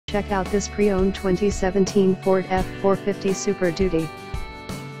Check out this pre-owned 2017 Ford F-450 Super Duty.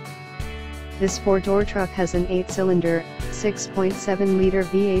 This four-door truck has an 8-cylinder, 6.7-liter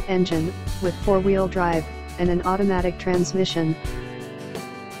V8 engine, with four-wheel drive, and an automatic transmission.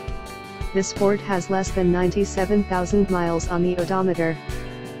 This Ford has less than 97,000 miles on the odometer.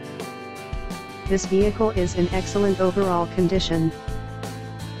 This vehicle is in excellent overall condition.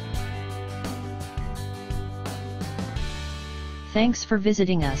 Thanks for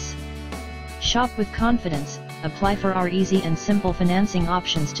visiting us. Shop with confidence. Apply for our easy and simple financing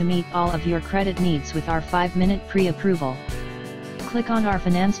options to meet all of your credit needs with our 5-minute pre-approval. Click on our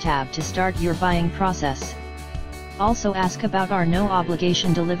Finance tab to start your buying process. Also ask about our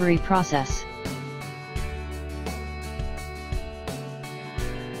no-obligation delivery process.